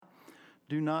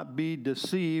Do not be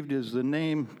deceived is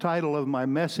the title of my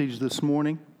message this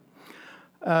morning.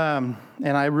 And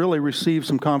I really received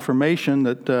some confirmation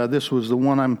that this was the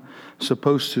one I'm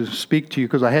supposed to speak to you,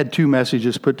 because I had two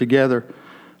messages put together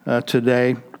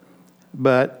today.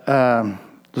 But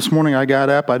this morning I got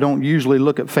up. I don't usually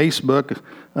look at Facebook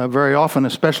very often,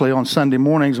 especially on Sunday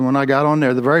mornings. And when I got on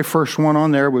there, the very first one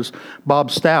on there was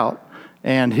Bob Stout.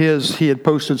 And he had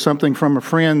posted something from a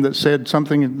friend that said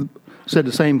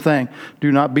the same thing,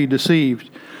 do not be deceived.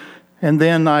 And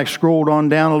then I scrolled on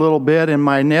down a little bit, and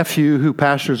my nephew, who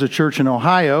pastors a church in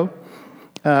Ohio,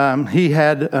 he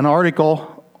had an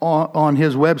article on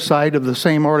his website of the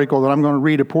same article that I'm going to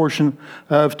read a portion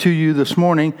of to you this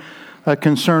morning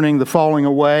concerning the falling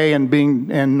away and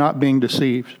not being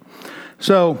deceived.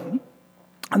 So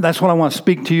that's what I want to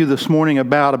speak to you this morning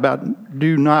about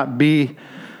do not be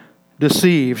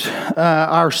deceived.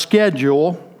 Our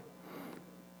schedule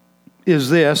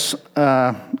is this.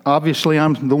 Obviously,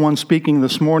 I'm the one speaking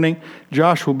this morning.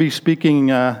 Josh will be speaking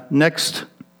next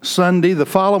Sunday. The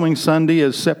following Sunday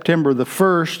is September the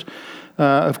 1st.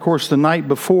 Of course, the night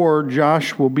before,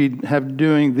 Josh will be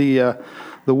doing the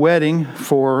wedding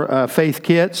for Faith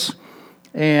Kits,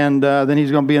 and then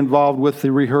he's going to be involved with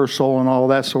the rehearsal and all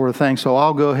that sort of thing. So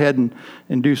I'll go ahead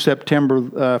and do September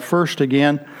 1st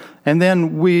again. And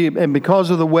then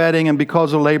because of the wedding and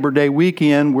because of Labor Day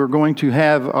weekend, we're going to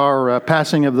have our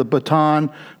passing of the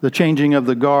baton, the changing of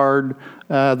the guard,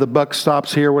 the buck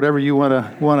stops here, whatever you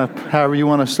however you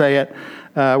want to say it.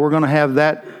 We're going to have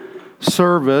that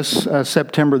service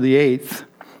September the 8th,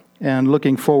 and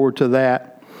looking forward to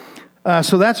that.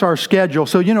 So that's our schedule.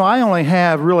 So, I only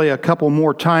have really a couple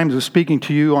more times of speaking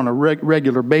to you on a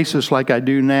regular basis like I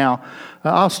do now.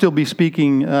 I'll still be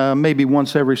speaking maybe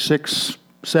once every 6,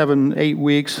 7, 8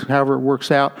 weeks, however it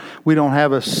works out. We don't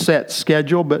have a set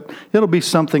schedule, but it'll be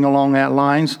something along that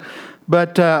lines.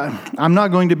 But I'm not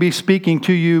going to be speaking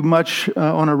to you much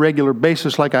on a regular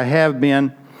basis like I have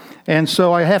been, and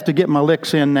so I have to get my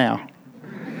licks in now.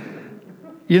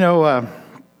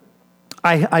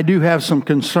 I do have some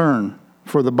concern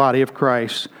for the body of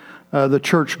Christ, the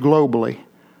church globally,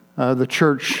 the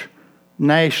church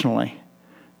nationally,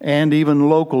 and even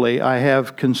locally. I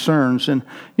have concerns. And,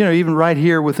 even right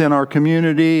here within our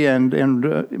community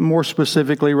and more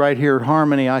specifically right here at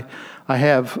Harmony, I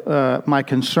have my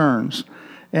concerns.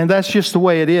 And that's just the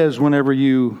way it is whenever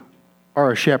you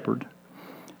are a shepherd.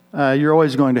 You're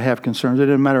always going to have concerns. It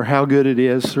doesn't matter how good it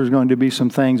is. There's going to be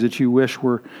some things that you wish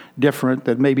were different,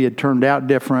 that maybe had turned out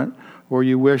different, or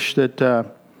you wish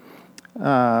that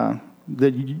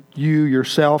you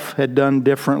yourself had done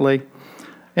differently.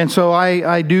 And so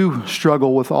I do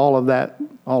struggle with all of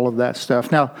that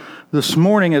stuff. Now, this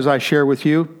morning, as I share with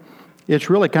you, it's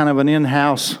really kind of an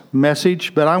in-house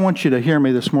message, but I want you to hear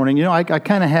me this morning. I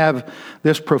kind of have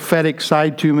this prophetic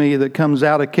side to me that comes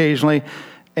out occasionally,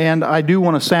 and I do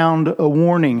want to sound a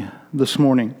warning this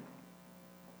morning.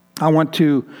 I want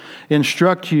to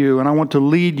instruct you, and I want to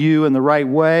lead you in the right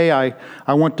way. I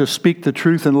want to speak the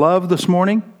truth in love this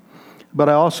morning, but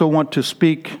I also want to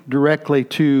speak directly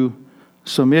to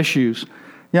some issues.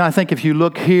 I think if you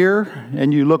look here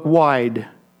and you look wide,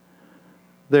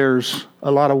 there's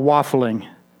a lot of waffling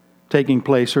taking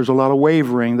place. There's a lot of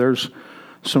wavering. There's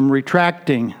some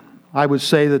retracting. I would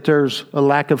say that there's a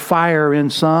lack of fire in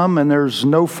some, and there's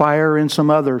no fire in some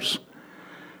others.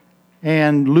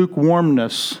 And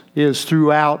lukewarmness is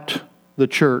throughout the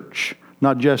church,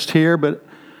 not just here, but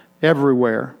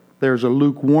everywhere. There's a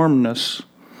lukewarmness.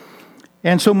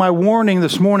 And so my warning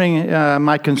this morning,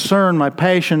 my concern, my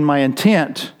passion, my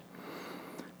intent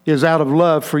is out of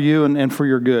love for you and for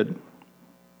your good.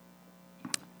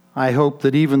 I hope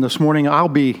that even this morning I'll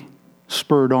be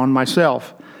spurred on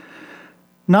myself.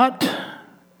 Not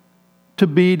to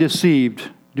be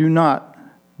deceived. Do not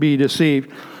be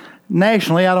deceived.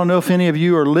 Nationally, I don't know if any of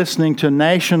you are listening to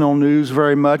national news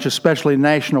very much, especially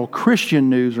national Christian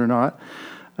news or not.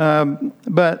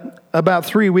 But about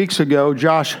 3 weeks ago,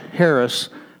 Josh Harris,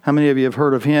 how many of you have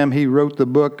heard of him? He wrote the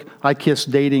book, I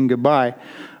Kissed Dating Goodbye.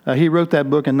 He wrote that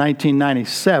book in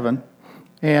 1997.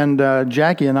 And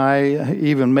Jackie and I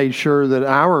even made sure that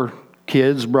our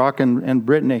kids, Brock and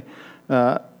Brittany,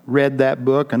 read that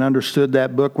book and understood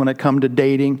that book when it come to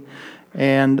dating.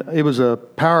 And it was a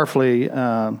powerfully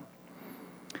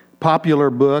popular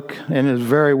book and is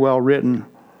very well written.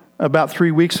 About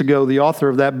 3 weeks ago, the author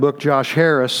of that book, Josh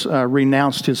Harris,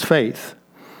 renounced his faith.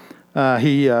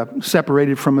 He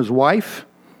separated from his wife,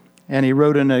 and he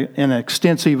wrote an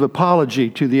extensive apology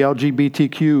to the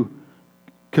LGBTQ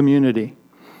community.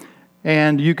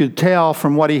 And you could tell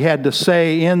from what he had to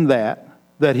say in that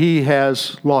he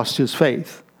has lost his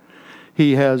faith.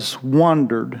 he has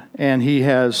wandered and he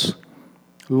has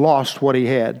lost what he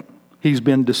had. He's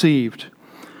been deceived.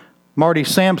 Marty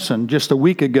Sampson, just a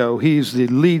week ago, he's the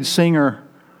lead singer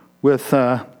with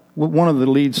one of the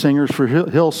lead singers for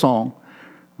Hillsong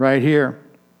right here.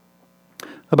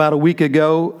 About a week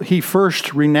ago, he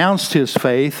first renounced his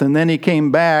faith, and then he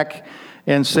came back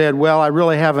and said, well, I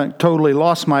really haven't totally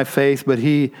lost my faith, but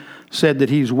he said that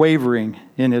he's wavering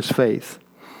in his faith.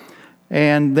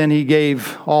 And then he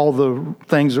gave all the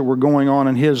things that were going on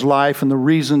in his life and the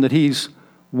reason that he's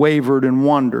wavered and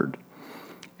wondered.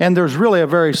 And there's really a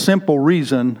very simple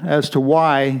reason as to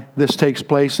why this takes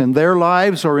place in their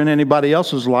lives or in anybody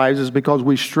else's lives, is because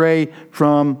we stray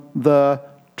from the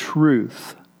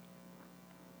truth.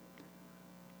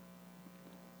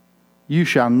 You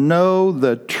shall know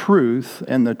the truth,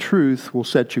 and the truth will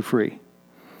set you free.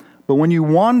 But when you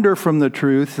wander from the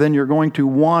truth, then you're going to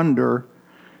wander,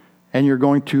 and you're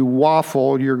going to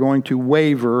waffle, you're going to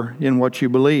waver in what you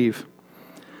believe.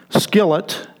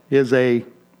 Skillet is a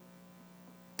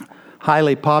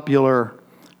highly popular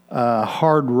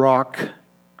hard rock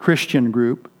Christian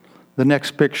group. The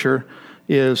next picture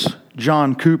is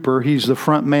John Cooper. He's the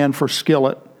front man for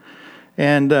Skillet.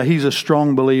 And he's a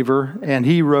strong believer, and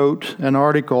he wrote an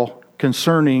article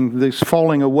concerning this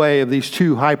falling away of these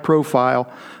two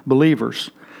high-profile believers.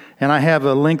 And I have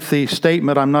a lengthy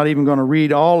statement. I'm not even going to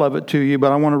read all of it to you,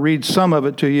 but I want to read some of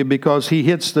it to you because he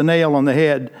hits the nail on the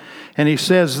head. And he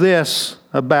says this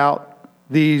about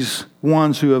these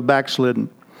ones who have backslidden.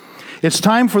 It's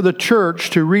time for the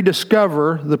church to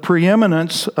rediscover the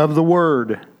preeminence of the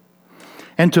Word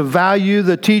and to value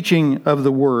the teaching of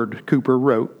the Word, Cooper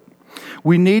wrote.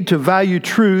 We need to value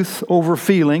truth over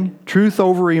feeling, truth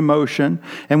over emotion,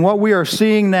 and what we are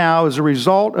seeing now is a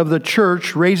result of the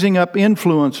church raising up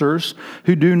influencers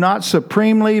who do not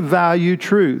supremely value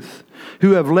truth,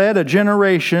 who have led a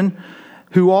generation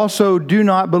who also do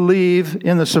not believe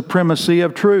in the supremacy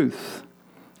of truth.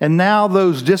 And now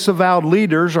those disavowed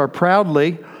leaders are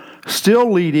proudly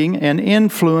still leading and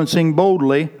influencing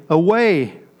boldly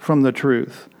away from the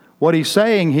truth. What he's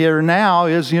saying here now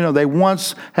is, they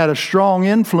once had a strong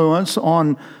influence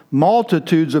on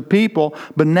multitudes of people,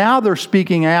 but now they're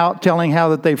speaking out, telling how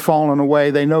that they've fallen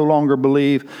away. They no longer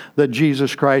believe that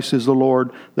Jesus Christ is the Lord,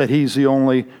 that He's the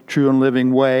only true and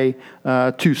living way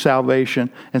to salvation.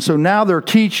 And so now they're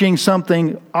teaching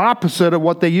something opposite of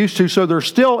what they used to. So they're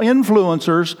still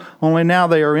influencers, only now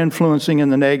they are influencing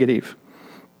in the negative.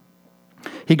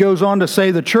 He goes on to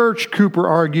say the church, Cooper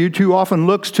argued, too often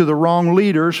looks to the wrong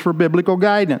leaders for biblical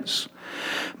guidance.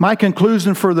 My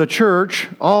conclusion for the church,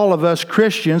 all of us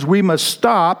Christians, we must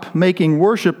stop making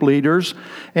worship leaders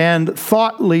and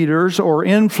thought leaders or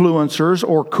influencers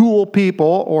or cool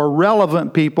people or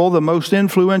relevant people the most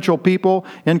influential people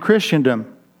in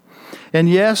Christendom. And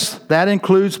yes, that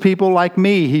includes people like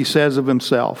me, he says of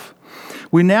himself.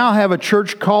 We now have a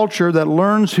church culture that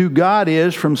learns who God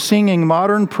is from singing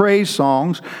modern praise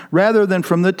songs rather than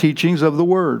from the teachings of the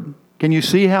Word. Can you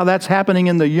see how that's happening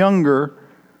in the younger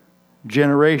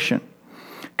generation?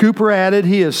 Cooper added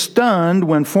he is stunned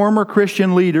when former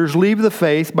Christian leaders leave the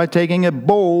faith by taking a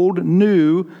bold,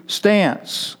 new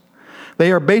stance.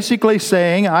 They are basically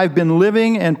saying, I've been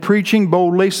living and preaching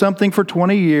boldly something for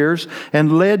 20 years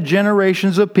and led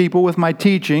generations of people with my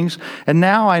teachings, and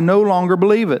now I no longer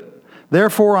believe it.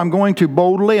 Therefore, I'm going to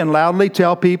boldly and loudly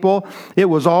tell people it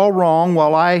was all wrong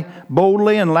while I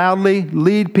boldly and loudly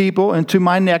lead people into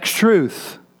my next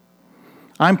truth.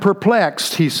 I'm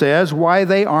perplexed, he says, why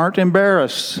they aren't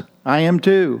embarrassed. I am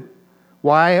too.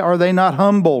 Why are they not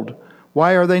humbled?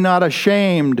 Why are they not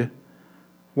ashamed?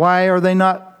 Why are they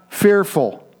not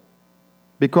fearful?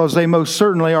 Because they most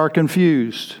certainly are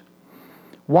confused.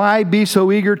 Why be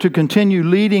so eager to continue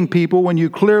leading people when you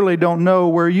clearly don't know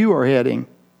where you are heading?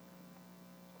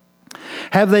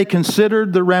 Have they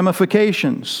considered the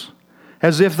ramifications,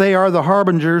 as if they are the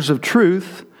harbingers of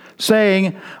truth,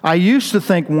 saying, I used to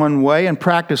think one way and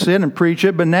practice it and preach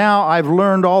it, but now I've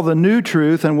learned all the new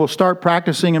truth and will start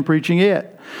practicing and preaching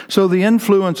it. So the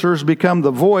influencers become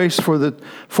the voice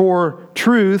for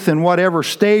truth in whatever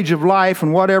stage of life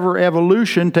and whatever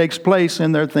evolution takes place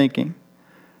in their thinking.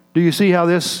 Do you see how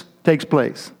this takes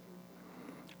place?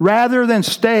 Rather than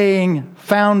staying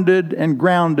founded and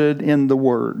grounded in the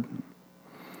Word.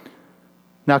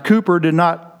 Now, Cooper did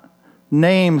not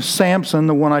name Samson,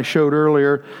 the one I showed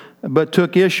earlier, but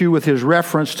took issue with his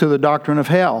reference to the doctrine of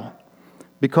hell.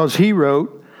 Because he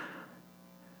wrote,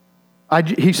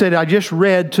 he said, I just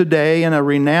read today in a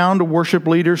renowned worship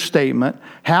leader's statement,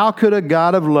 how could a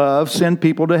God of love send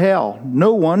people to hell?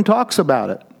 No one talks about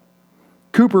it.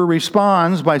 Cooper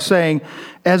responds by saying,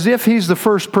 as if he's the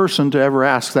first person to ever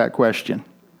ask that question.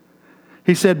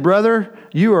 He said, "Brother,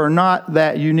 you are not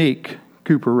that unique,"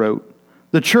 Cooper wrote.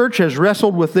 "The church has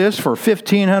wrestled with this for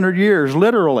 1,500 years,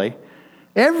 literally.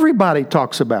 Everybody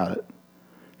talks about it.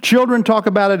 Children talk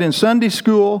about it in Sunday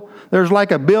school. There's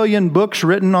like 1 billion books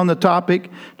written on the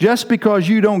topic. Just because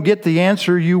you don't get the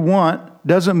answer you want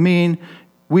doesn't mean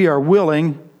we are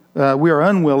unwilling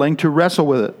to wrestle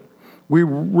with it. We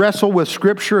wrestle with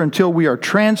Scripture until we are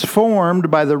transformed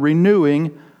by the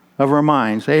renewing of our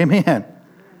minds." Amen.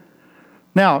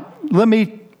 Now, let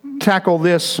me tackle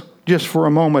this just for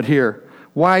a moment here.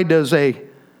 Why does a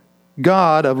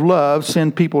God of love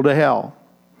send people to hell?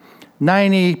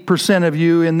 90% of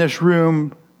you in this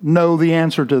room know the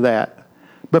answer to that.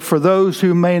 But for those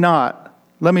who may not,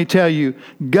 let me tell you,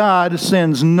 God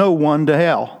sends no one to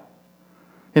hell.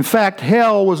 In fact,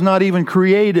 hell was not even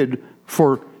created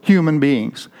for human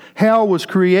beings. Hell was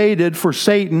created for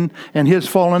Satan and his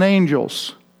fallen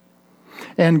angels.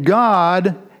 And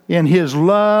God, in His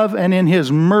love and in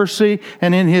His mercy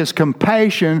and in His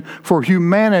compassion for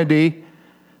humanity,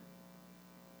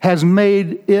 has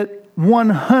made it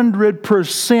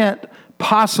 100%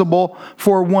 possible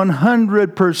for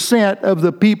 100% of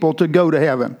the people to go to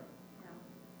heaven.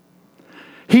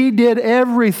 He did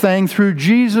everything through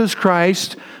Jesus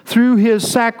Christ, through His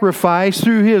sacrifice,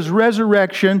 through His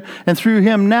resurrection, and through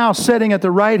Him now sitting at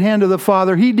the right hand of the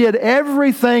Father. He did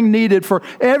everything needed for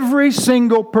every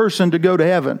single person to go to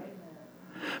heaven.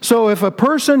 So if a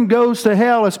person goes to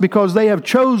hell, it's because they have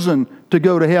chosen to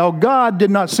go to hell. God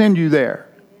did not send you there.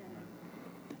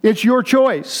 It's your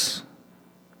choice.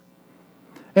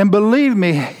 And believe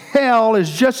me, hell is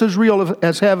just as real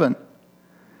as heaven.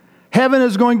 Heaven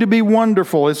is going to be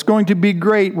wonderful. It's going to be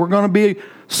great. We're going to be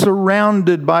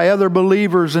surrounded by other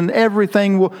believers, and every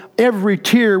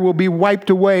tear will be wiped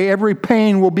away. Every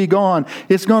pain will be gone.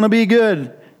 It's going to be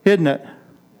good, isn't it?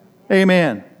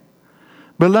 Amen.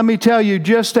 But let me tell you,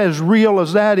 just as real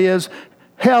as that is,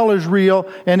 hell is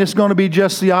real, and it's going to be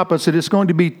just the opposite. It's going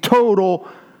to be total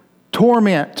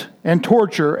torment and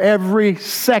torture every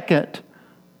second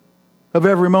of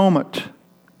every moment.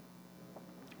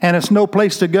 And it's no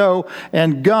place to go.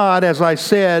 And God, as I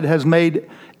said, has made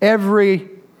every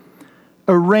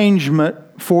arrangement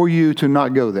for you to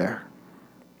not go there.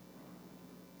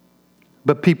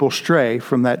 But people stray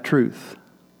from that truth.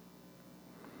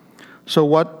 So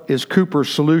what is Cooper's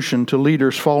solution to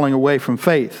leaders falling away from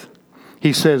faith?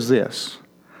 He says this: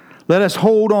 let us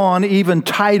hold on even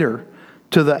tighter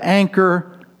to the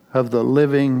anchor of the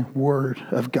living Word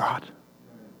of God.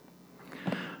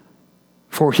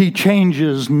 For He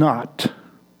changes not.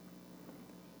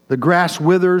 The grass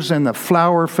withers and the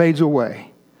flower fades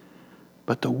away,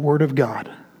 but the Word of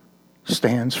God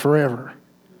stands forever.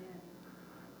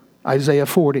 Isaiah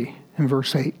 40 and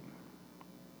verse 8.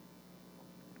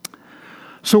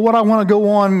 So what I want to go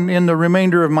on in the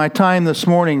remainder of my time this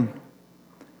morning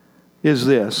is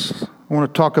this. I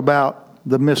want to talk about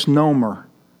the misnomer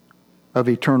of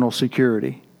eternal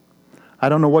security. I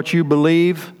don't know what you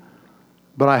believe,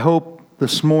 but I hope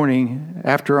this morning,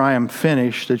 after I am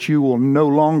finished, that you will no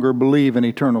longer believe in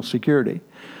eternal security.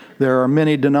 There are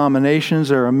many denominations,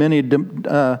 there are many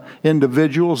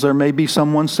individuals, there may be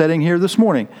someone sitting here this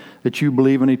morning that you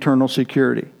believe in eternal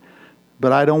security.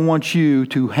 But I don't want you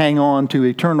to hang on to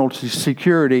eternal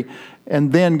security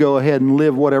and then go ahead and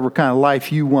live whatever kind of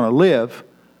life you want to live,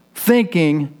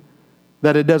 thinking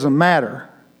that it doesn't matter.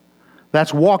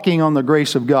 That's walking on the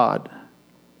grace of God.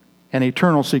 And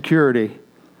eternal security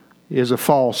is a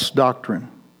false doctrine.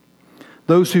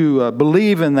 Those who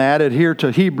believe in that adhere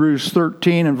to Hebrews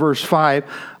 13 and verse 5,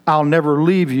 I'll never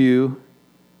leave you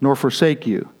nor forsake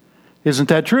you. Isn't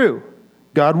that true?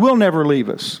 God will never leave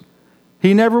us.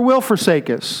 He never will forsake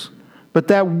us. But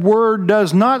that word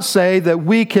does not say that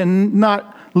we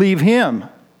cannot leave Him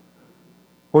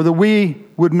or that we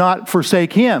would not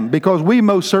forsake Him, because we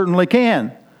most certainly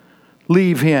can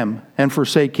leave Him and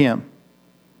forsake Him.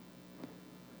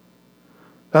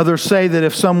 Others say that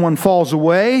if someone falls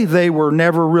away, they were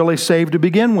never really saved to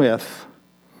begin with.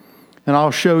 And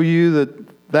I'll show you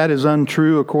that that is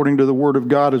untrue according to the Word of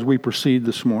God as we proceed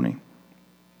this morning.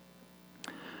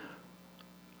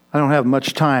 I don't have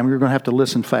much time. You're going to have to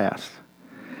listen fast.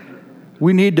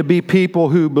 We need to be people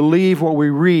who believe what we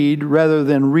read rather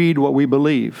than read what we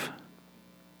believe.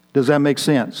 Does that make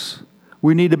sense?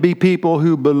 We need to be people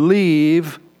who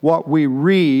believe what we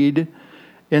read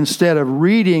instead of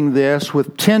reading this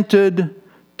with tainted,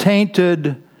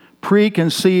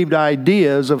 preconceived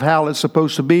ideas of how it's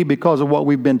supposed to be because of what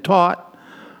we've been taught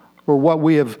or what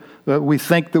we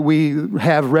think that we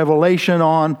have revelation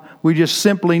on. We just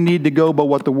simply need to go by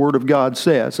what the Word of God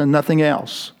says and nothing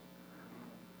else.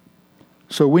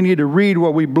 So we need to read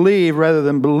what we believe rather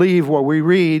than believe what we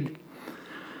read,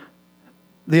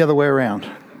 the other way around.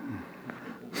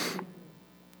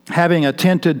 Having a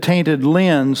tinted, tainted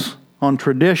lens on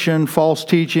tradition, false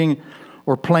teaching,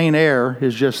 or plain error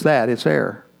is just that. It's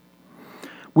error.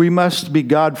 We must be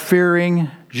God-fearing,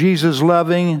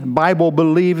 Jesus-loving,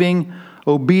 Bible-believing,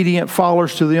 obedient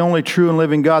followers to the only true and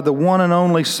living God, the one and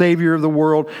only Savior of the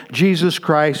world, Jesus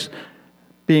Christ,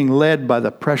 being led by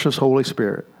the precious Holy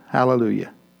Spirit.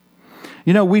 Hallelujah.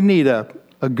 You know, we need a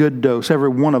good dose. Every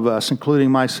one of us, including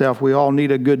myself, we all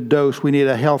need a good dose. We need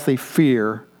a healthy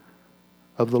fear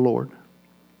of the Lord.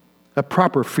 A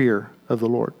proper fear of the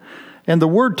Lord. And the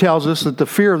Word tells us that the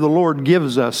fear of the Lord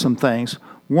gives us some things.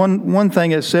 One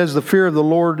thing it says, the fear of the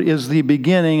Lord is the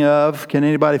beginning of, can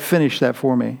anybody finish that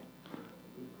for me?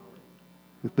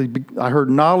 I heard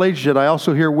knowledge. Did I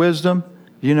also hear wisdom?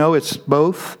 You know, it's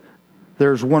both.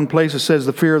 There's one place that says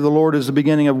the fear of the Lord is the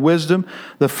beginning of wisdom.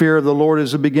 The fear of the Lord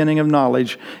is the beginning of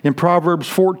knowledge. In Proverbs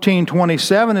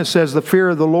 14:27, it says the fear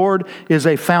of the Lord is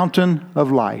a fountain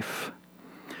of life,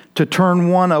 to turn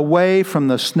one away from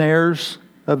the snares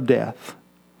of death.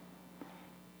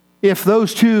 If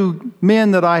those two men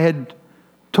that I had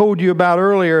told you about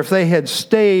earlier, if they had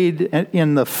stayed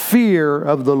in the fear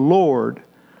of the Lord,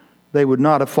 they would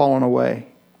not have fallen away.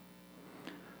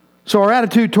 So our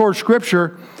attitude towards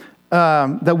Scripture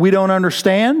that we don't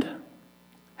understand,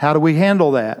 how do we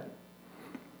handle that?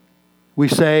 We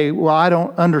say, well, I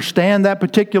don't understand that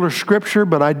particular Scripture,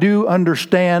 but I do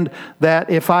understand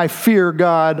that if I fear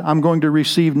God, I'm going to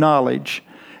receive knowledge.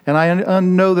 And I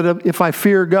know that if I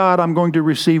fear God, I'm going to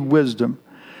receive wisdom.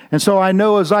 And so I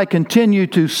know as I continue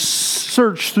to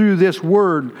search through this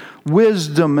Word,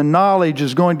 wisdom and knowledge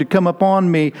is going to come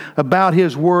upon me about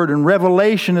His Word, and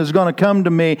revelation is going to come to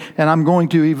me, and I'm going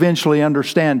to eventually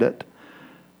understand it.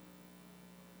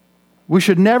 We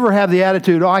should never have the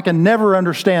attitude, oh, I can never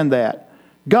understand that.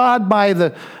 God, by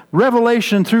the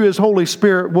revelation through His Holy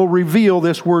Spirit, will reveal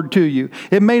this Word to you.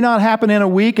 It may not happen in a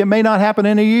week, it may not happen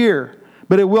in a year,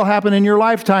 but it will happen in your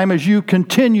lifetime as you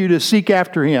continue to seek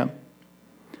after Him.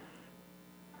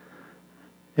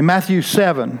 In Matthew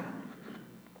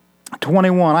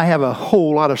 7:21, I have a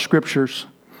whole lot of scriptures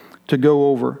to go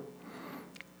over.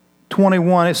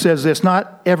 21, it says this,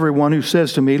 not everyone who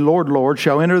says to me, Lord, Lord,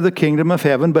 shall enter the kingdom of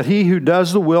heaven, but he who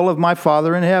does the will of my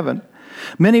Father in heaven.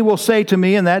 Many will say to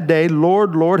me in that day,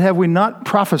 Lord, Lord, have we not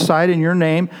prophesied in your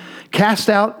name, cast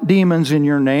out demons in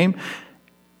your name,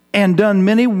 and done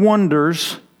many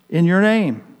wonders in your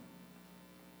name?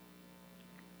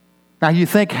 Now you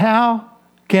think, how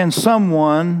can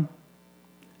someone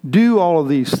do all of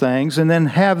these things and then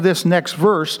have this next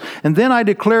verse? And then I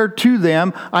declared to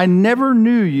them, I never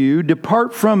knew you.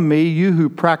 Depart from me, you who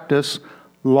practice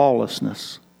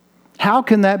lawlessness. How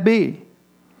can that be?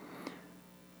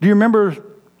 Do you remember?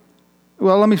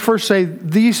 Well, let me first say,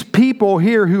 these people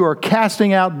here who are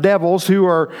casting out devils, who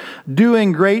are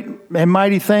doing great and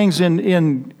mighty things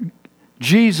in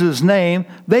Jesus' name,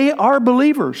 they are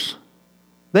believers.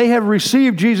 They have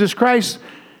received Jesus Christ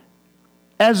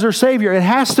as their Savior. It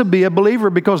has to be a believer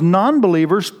because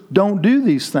non-believers don't do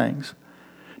these things.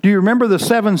 Do you remember the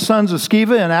 7 sons of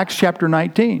Sceva in Acts chapter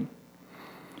 19?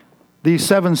 These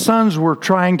 7 sons were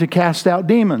trying to cast out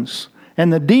demons.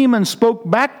 And the demon spoke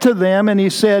back to them and he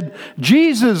said,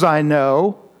 Jesus I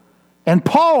know, and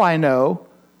Paul I know,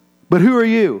 but who are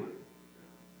you?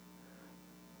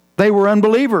 They were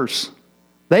unbelievers.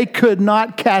 They could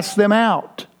not cast them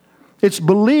out. It's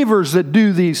believers that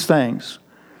do these things.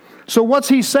 So what's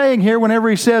he saying here whenever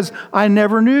he says, I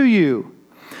never knew you?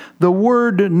 The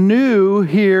word knew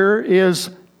here is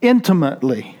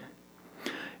intimately.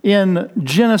 In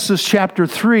Genesis chapter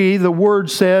 3, the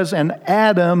word says, and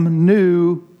Adam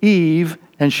knew Eve,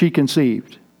 and she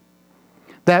conceived.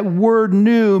 That word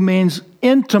knew means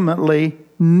intimately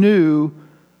knew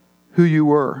who you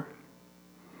were.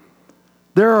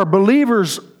 There are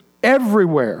believers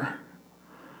everywhere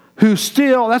who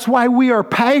still, that's why we are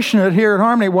passionate here at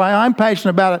Harmony, why I'm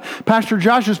passionate about it, Pastor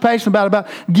Josh is passionate about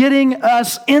getting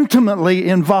us intimately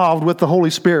involved with the Holy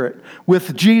Spirit,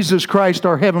 with Jesus Christ,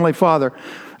 our Heavenly Father,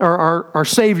 our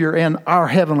Savior and our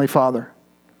Heavenly Father.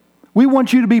 We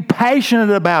want you to be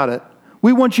passionate about it.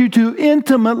 We want you to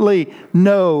intimately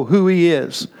know who He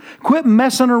is. Quit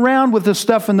messing around with the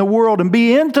stuff in the world and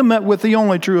be intimate with the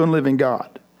only true and living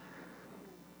God.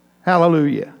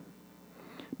 Hallelujah.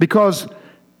 Because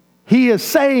He is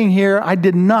saying here, I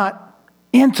did not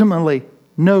intimately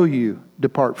know you.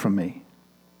 Depart from me.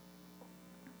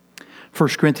 1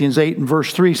 Corinthians 8 and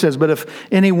verse 3 says, "But if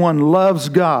anyone loves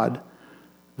God,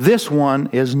 this one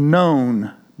is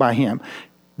known by him."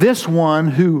 This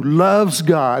one who loves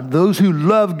God, those who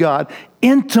love God,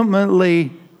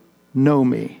 intimately know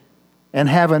me and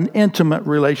have an intimate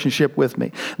relationship with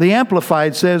me. The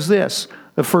Amplified says this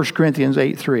of 1 Corinthians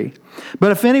 8:3.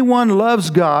 "But if anyone loves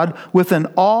God with an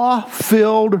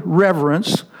awe-filled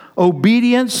reverence,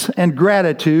 obedience, and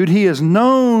gratitude, he is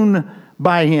known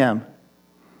by him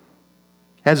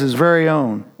as his very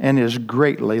own and is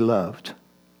greatly loved."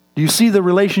 Do you see the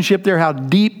relationship there, how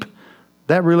deep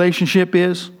that relationship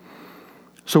is?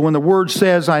 So when the word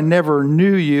says, "I never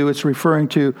knew you," it's referring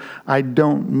to, I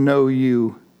don't know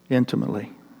you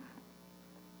intimately.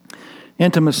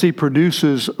 Intimacy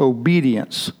produces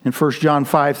obedience. In 1 John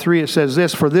 5:3 it says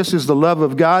this, "For this is the love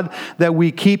of God, that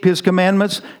we keep his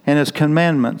commandments, and his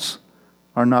commandments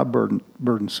are not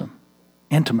burdensome."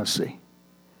 Intimacy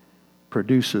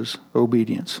produces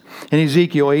obedience. In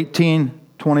Ezekiel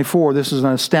 18:24, this is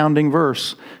an astounding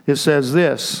verse. It says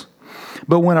this,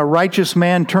 "But when a righteous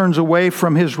man turns away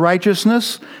from his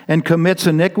righteousness and commits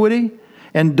iniquity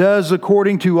and does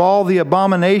according to all the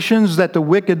abominations that the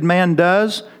wicked man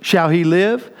does, shall he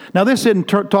live?" Now this isn't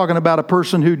talking about a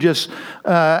person who just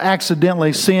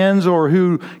accidentally sins or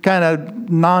who kind of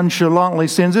nonchalantly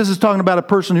sins. This is talking about a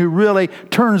person who really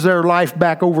turns their life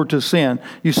back over to sin.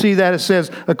 You see that it says,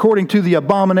 according to the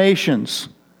abominations.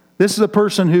 This is a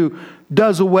person who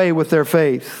does away with their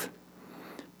faith.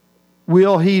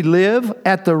 Will he live?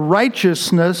 At the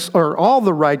righteousness, or all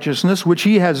the righteousness which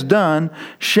he has done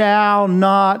shall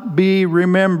not be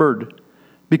remembered,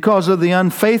 because of the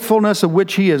unfaithfulness of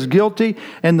which he is guilty,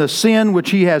 and the sin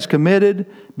which he has committed,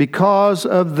 because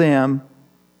of them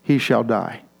he shall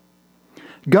die.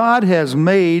 God has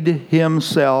made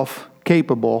himself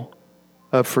capable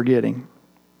of forgetting.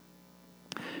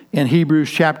 In Hebrews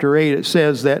chapter 8 it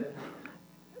says that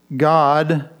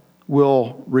God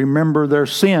will remember their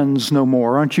sins no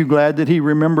more. Aren't you glad that he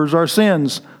remembers our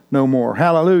sins no more?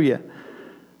 Hallelujah.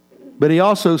 But he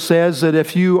also says that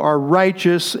if you are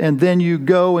righteous and then you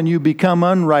go and you become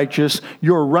unrighteous,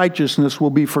 your righteousness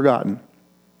will be forgotten.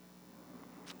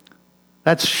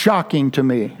 That's shocking to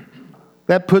me.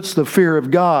 That puts the fear of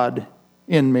God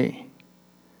in me.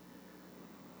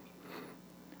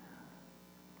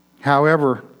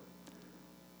 However,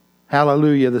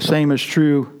 hallelujah, the same is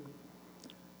true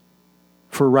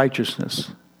for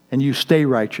righteousness, and you stay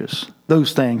righteous.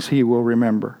 Those things he will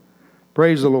remember.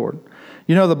 Praise the Lord.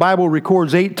 You know, the Bible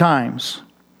records 8 times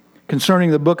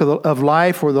concerning the book of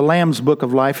life, or the Lamb's book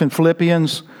of life. In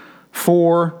Philippians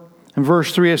 4 and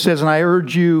verse 3 it says, "And I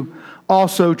urge you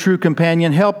also, true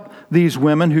companion, help these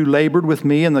women who labored with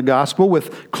me in the gospel,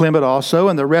 with Clement also,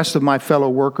 and the rest of my fellow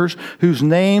workers, whose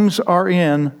names are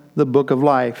in the book of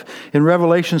life." In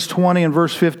Revelations 20 and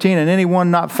verse 15, "And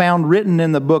anyone not found written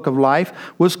in the book of life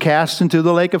was cast into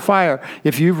the lake of fire."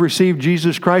 If you've received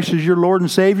Jesus Christ as your Lord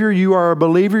and Savior, you are a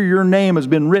believer, your name has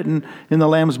been written in the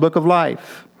Lamb's book of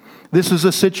life. This is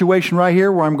a situation right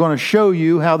here where I'm going to show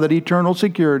you how that eternal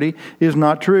security is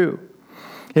not true.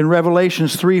 In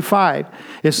Revelations 3:5,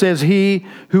 it says, "He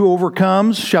who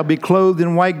overcomes shall be clothed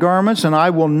in white garments, and I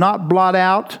will not blot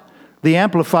out." The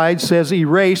Amplified says,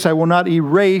 "erase." "I will not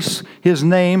erase his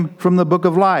name from the book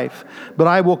of life, but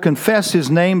I will confess his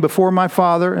name before my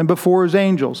Father and before his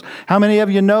angels." How many of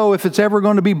you know if it's ever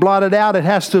going to be blotted out, it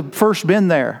has to first been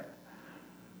there?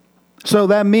 So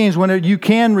that means when you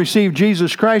can receive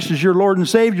Jesus Christ as your Lord and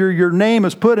Savior, your name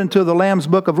is put into the Lamb's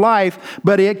book of life,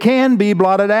 but it can be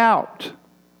blotted out.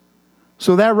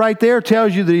 So that right there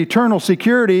tells you that eternal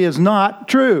security is not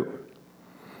true.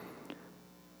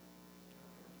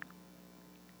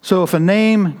 So if a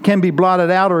name can be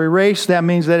blotted out or erased, that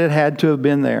means that it had to have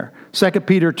been there. 2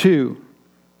 Peter 2,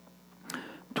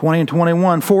 20 and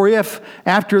 21. "For if,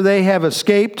 after they have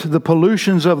escaped the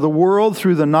pollutions of the world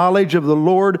through the knowledge of the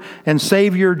Lord and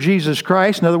Savior Jesus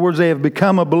Christ," in other words, they have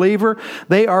become a believer,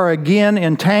 "they are again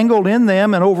entangled in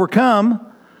them and overcome,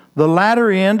 the latter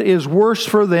end is worse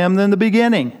for them than the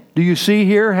beginning." Do you see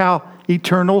here how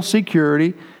eternal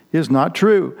security is not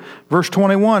true? Verse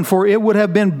 21, "For it would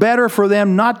have been better for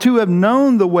them not to have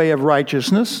known the way of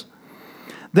righteousness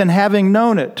than having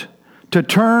known it, to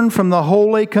turn from the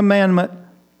holy commandment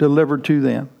delivered to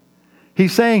them."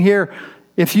 He's saying here,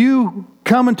 if you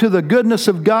come into the goodness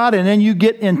of God and then you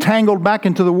get entangled back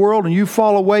into the world and you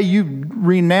fall away, you've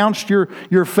renounced your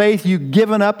faith, you've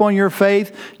given up on your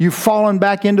faith, you've fallen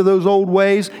back into those old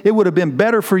ways, it would have been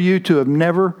better for you to have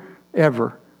never,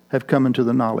 ever have come into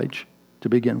the knowledge to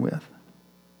begin with.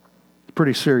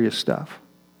 Pretty serious stuff.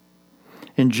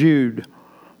 In Jude,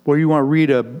 where you want to read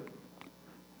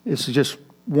it's just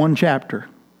one chapter.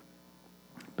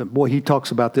 But boy, he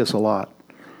talks about this a lot.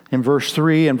 In verse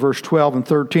 3 and verse 12 and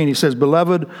 13, he says,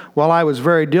 "Beloved, while I was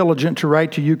very diligent to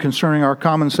write to you concerning our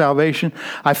common salvation,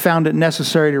 I found it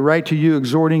necessary to write to you,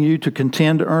 exhorting you to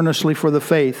contend earnestly for the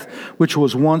faith, which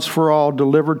was once for all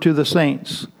delivered to the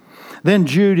saints." Then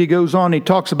Jude, he goes on, he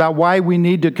talks about why we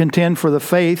need to contend for the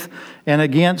faith and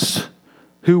against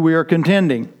who we are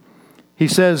contending. He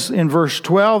says in verse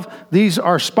 12, "These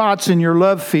are spots in your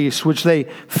love feast, which they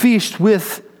feast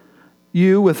with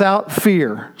you without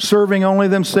fear, serving only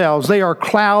themselves. They are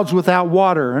clouds without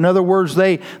water." In other words,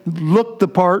 they look the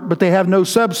part, but they have no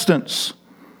substance.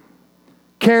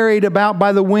 "Carried about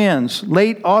by the winds,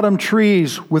 late autumn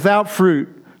trees without fruit."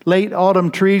 Late autumn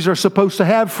trees are supposed to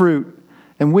have fruit.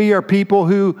 And we are people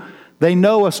who, they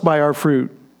know us by our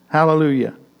fruit.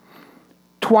 Hallelujah.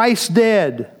 "Twice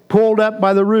dead, pulled up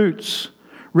by the roots.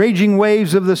 Raging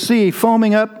waves of the sea,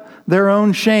 foaming up their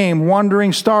own shame,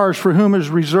 wandering stars for whom is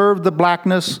reserved the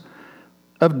blackness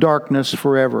of darkness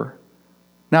forever."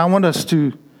 Now I want us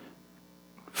to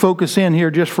focus in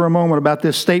here just for a moment about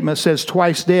this statement. It says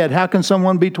twice dead. How can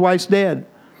someone be twice dead?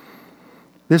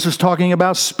 This is talking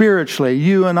about spiritually.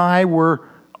 You and I were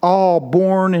all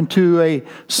born into a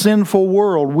sinful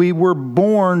world. We were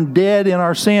born dead in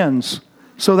our sins.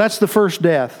 So that's the first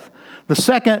death. The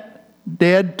second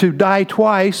dead, to die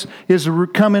twice, is to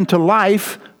come into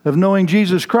life of knowing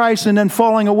Jesus Christ, and then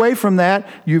falling away from that,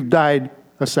 you've died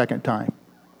a second time.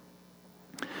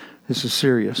 This is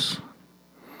serious.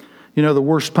 You know, the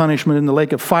worst punishment in the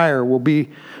lake of fire will be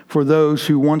for those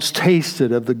who once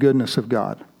tasted of the goodness of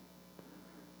God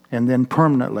and then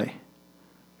permanently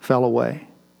fell away.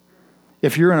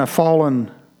 If you're in a fallen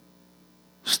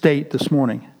state this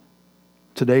morning,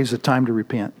 today's the time to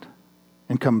repent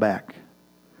and come back.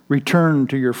 Return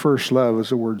to your first love, as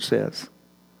the word says.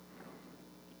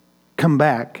 Come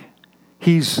back.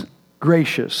 He's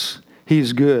gracious.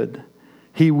 He's good.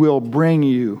 He will bring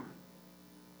you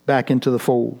back into the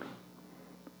fold.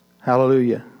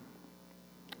 Hallelujah.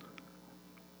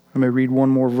 Let me read one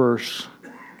more verse.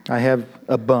 I have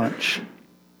a bunch.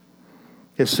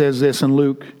 It says this in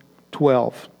Luke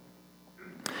 12.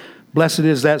 "Blessed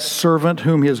is that servant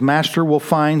whom his master will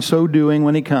find so doing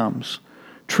when he comes.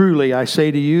 Truly, I say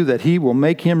to you that he will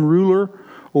make him ruler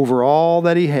over all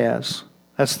that he has."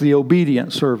 That's the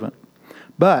obedient servant.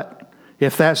 "But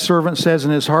if that servant says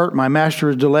in his heart, 'My master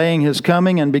is delaying his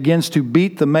coming,' and begins to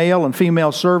beat the male and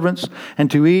female servants, and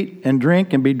to eat and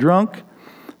drink and be drunk,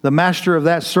 the master of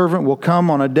that servant will come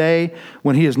on a day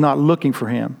when he is not looking for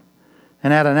him,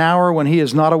 and at an hour when he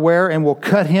is not aware, and will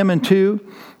cut him in two,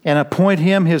 and appoint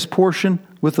him his portion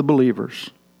with the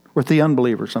unbelievers.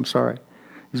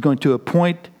 He's going to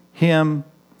appoint him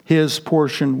his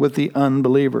portion with the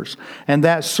unbelievers. And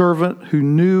that servant who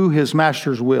knew his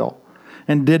master's will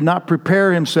and did not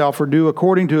prepare himself or do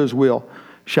according to his will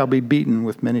shall be beaten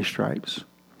with many stripes."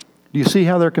 Do you see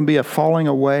how there can be a falling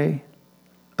away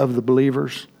of the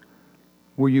believers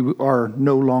where you are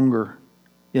no longer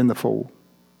in the fold?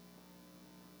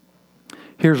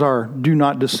 Here's our do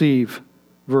not deceive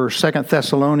verse, 2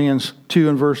 Thessalonians 2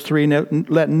 and verse 3.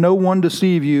 "Let no one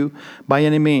deceive you by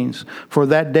any means, for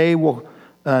that day will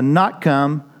not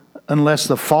come unless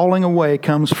the falling away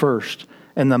comes first,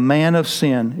 and the man of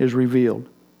sin is revealed,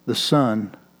 the son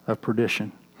of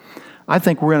perdition." I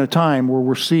think we're in a time where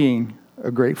we're seeing a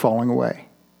great falling away.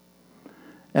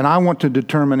 And I want to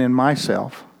determine in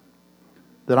myself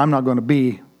that I'm not going to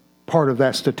be part of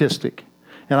that statistic.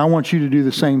 And I want you to do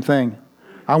the same thing.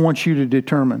 I want you to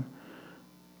determine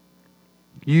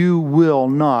you will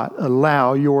not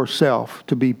allow yourself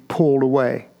to be pulled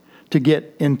away, to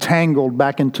get entangled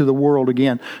back into the world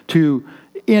again, to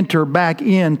enter back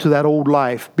into that old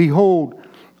life. "Behold,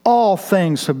 all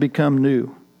things have become new.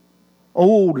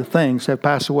 Old things have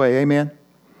passed away." Amen?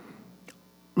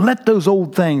 Let those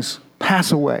old things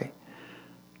pass away.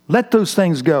 Let those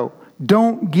things go.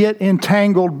 Don't get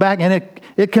entangled back. And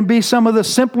it can be some of the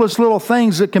simplest little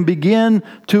things that can begin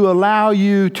to allow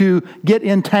you to get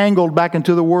entangled back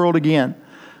into the world again.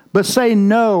 But say,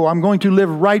 "No, I'm going to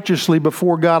live righteously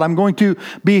before God. I'm going to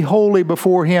be holy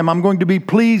before Him. I'm going to be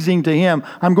pleasing to Him.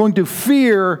 I'm going to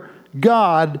fear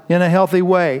God in a healthy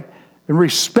way and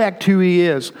respect who He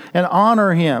is and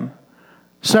honor Him."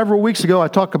 Several weeks ago, I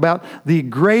talked about the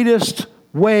greatest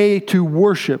way to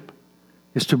worship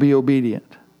is to be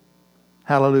obedient.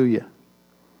 Hallelujah.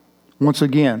 Once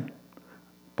again,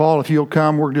 Paul, if you'll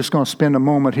come, we're just going to spend a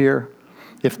moment here.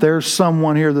 If there's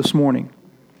someone here this morning,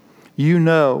 you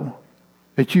know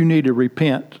that you need to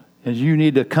repent and you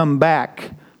need to come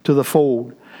back to the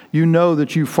fold. You know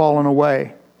that you've fallen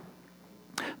away,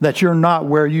 that you're not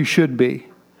where you should be.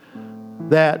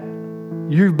 that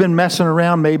you've been messing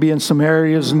around maybe in some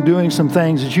areas and doing some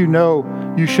things that you know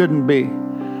you shouldn't be.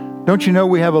 Don't you know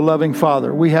we have a loving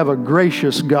Father? We have a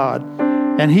gracious God.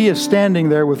 And He is standing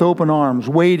there with open arms,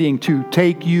 waiting to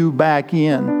take you back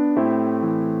in.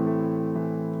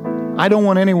 I don't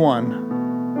want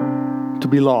anyone to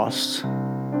be lost.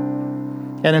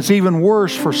 And it's even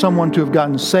worse for someone to have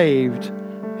gotten saved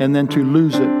and then to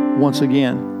lose it once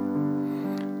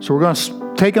again. So we're going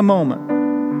to take a moment.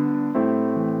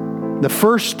 The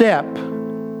first step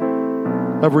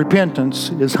of repentance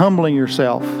is humbling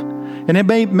yourself. And it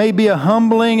may be a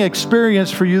humbling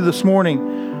experience for you this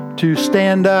morning to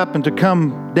stand up and to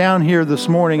come down here this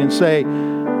morning and say,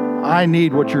 I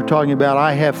need what you're talking about.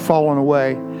 I have fallen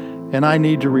away and I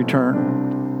need to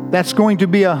return. That's going to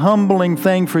be a humbling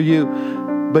thing for you.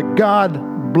 But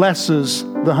God blesses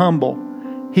the humble.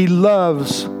 He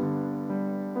loves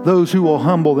those who will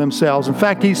humble themselves. In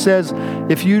fact, He says,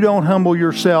 if you don't humble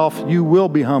yourself, you will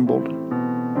be humbled.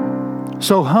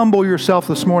 So humble yourself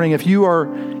this morning. If you are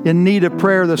in need of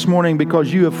prayer this morning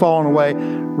because you have fallen away,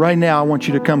 right now I want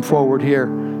you to come forward here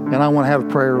and I want to have a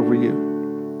prayer over you.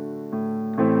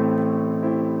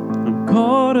 I'm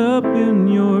caught up in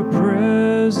your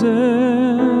presence.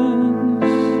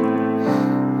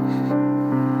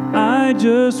 I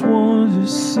just want to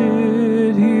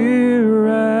sit here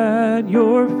at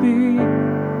your feet.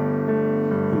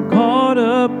 I'm caught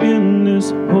up in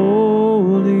this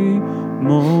holy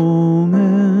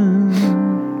moment.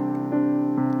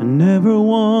 I never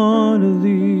want to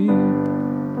leave.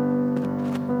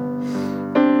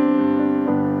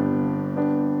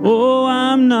 Oh,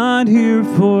 I'm not here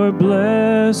for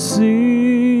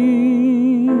blessings.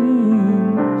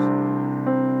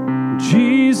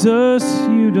 Jesus,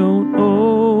 you don't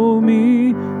owe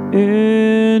me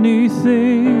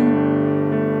anything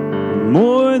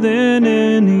more than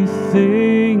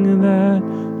anything that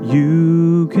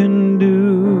you can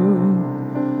do.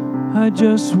 I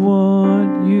just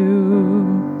want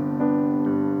you.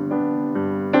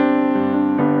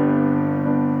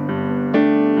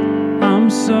 I'm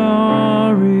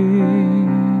sorry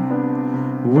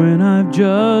when I've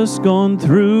just gone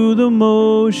through the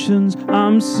motions.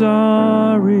 I'm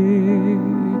sorry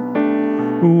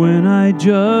when I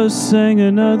just sang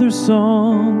another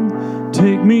song.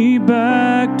 Take me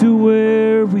back to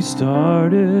where we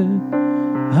started.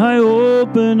 I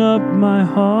open up my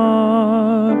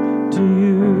heart to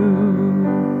you.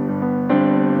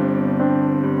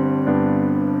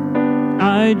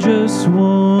 I just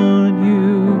want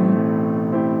you,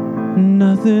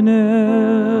 nothing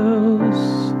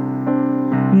else,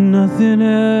 nothing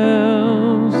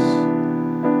else,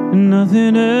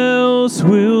 nothing else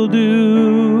will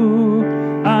do.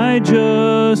 I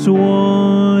just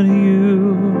want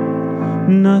you,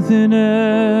 nothing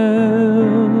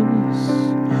else,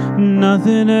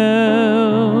 nothing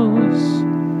else,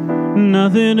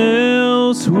 nothing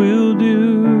else will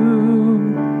do.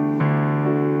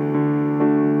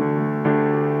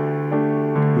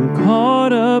 I'm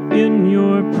caught up in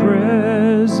your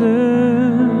presence.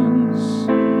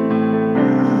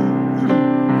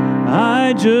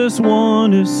 I just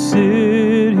want to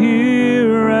sit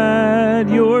here at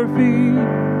your feet.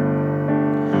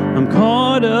 I'm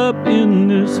caught up in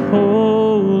this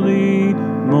holy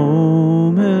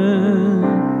moment.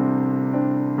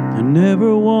 I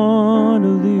never want to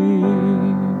leave.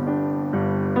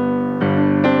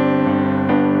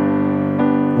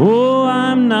 Oh,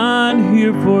 I'm not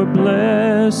here for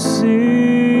blessings.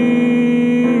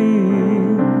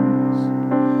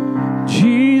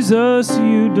 Jesus,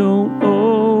 you don't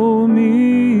owe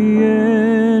me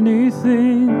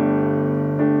anything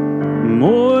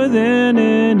more than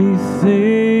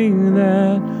anything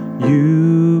that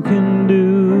you can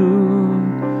do.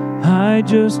 I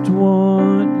just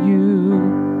want you.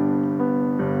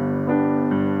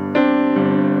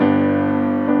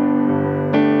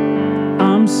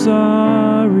 I'm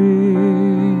sorry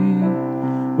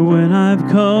when I've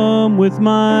come with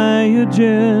my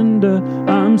agenda.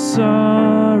 I'm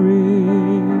sorry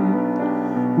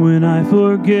when I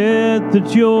forget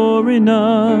that you're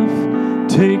enough.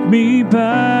 Take me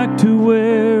back to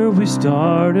where we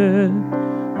started.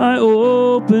 I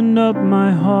open up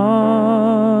my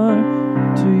heart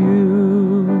to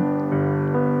you.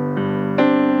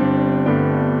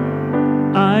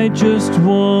 I just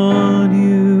want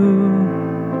you,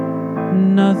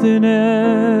 nothing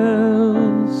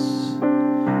else,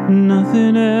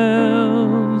 nothing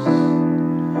else,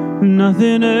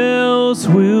 nothing else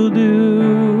will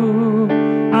do.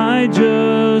 I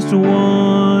just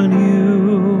want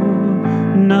you,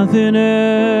 nothing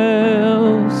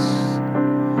else,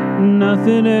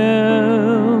 nothing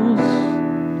else,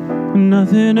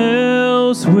 Nothing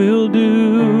else will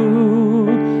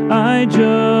do. I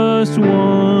just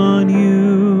want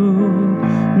you.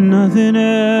 Nothing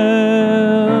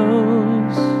else.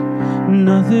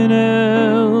 Nothing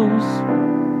else.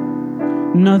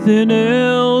 Nothing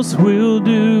else will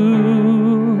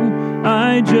do.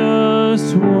 I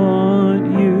just want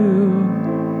you.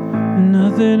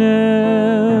 Nothing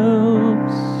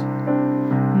else.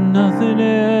 Nothing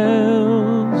else.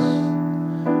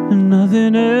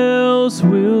 Nothing else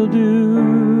will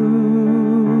do.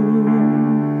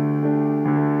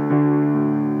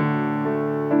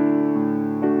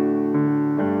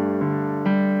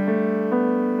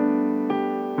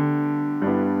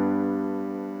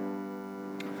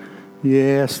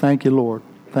 Yes, thank you, Lord.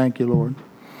 Thank you, Lord.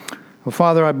 Well,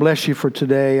 Father, I bless you for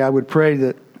today. I would pray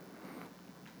that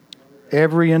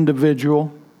every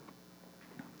individual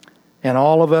and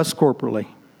all of us corporately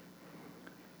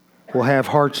will have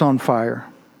hearts on fire,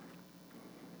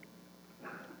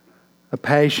 a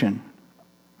passion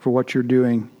for what you're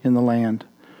doing in the land,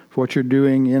 for what you're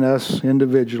doing in us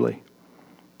individually.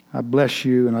 I bless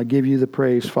you and I give you the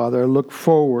praise, Father. I look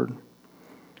forward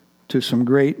to some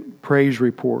great praise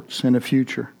reports in the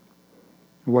future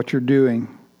of what you're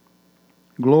doing.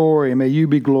 Glory, may you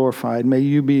be glorified. May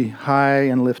you be high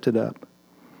and lifted up.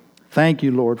 Thank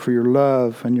you, Lord, for your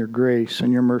love and your grace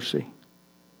and your mercy.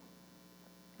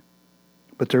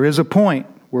 But there is a point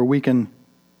where we can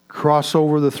cross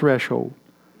over the threshold.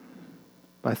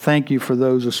 I thank you for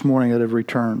those this morning that have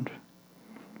returned.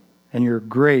 And your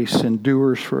grace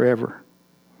endures forever.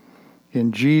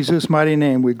 In Jesus' mighty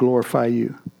name we glorify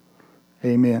you.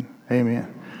 Amen.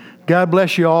 Amen. God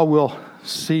bless you all. We'll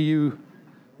see you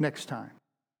next time.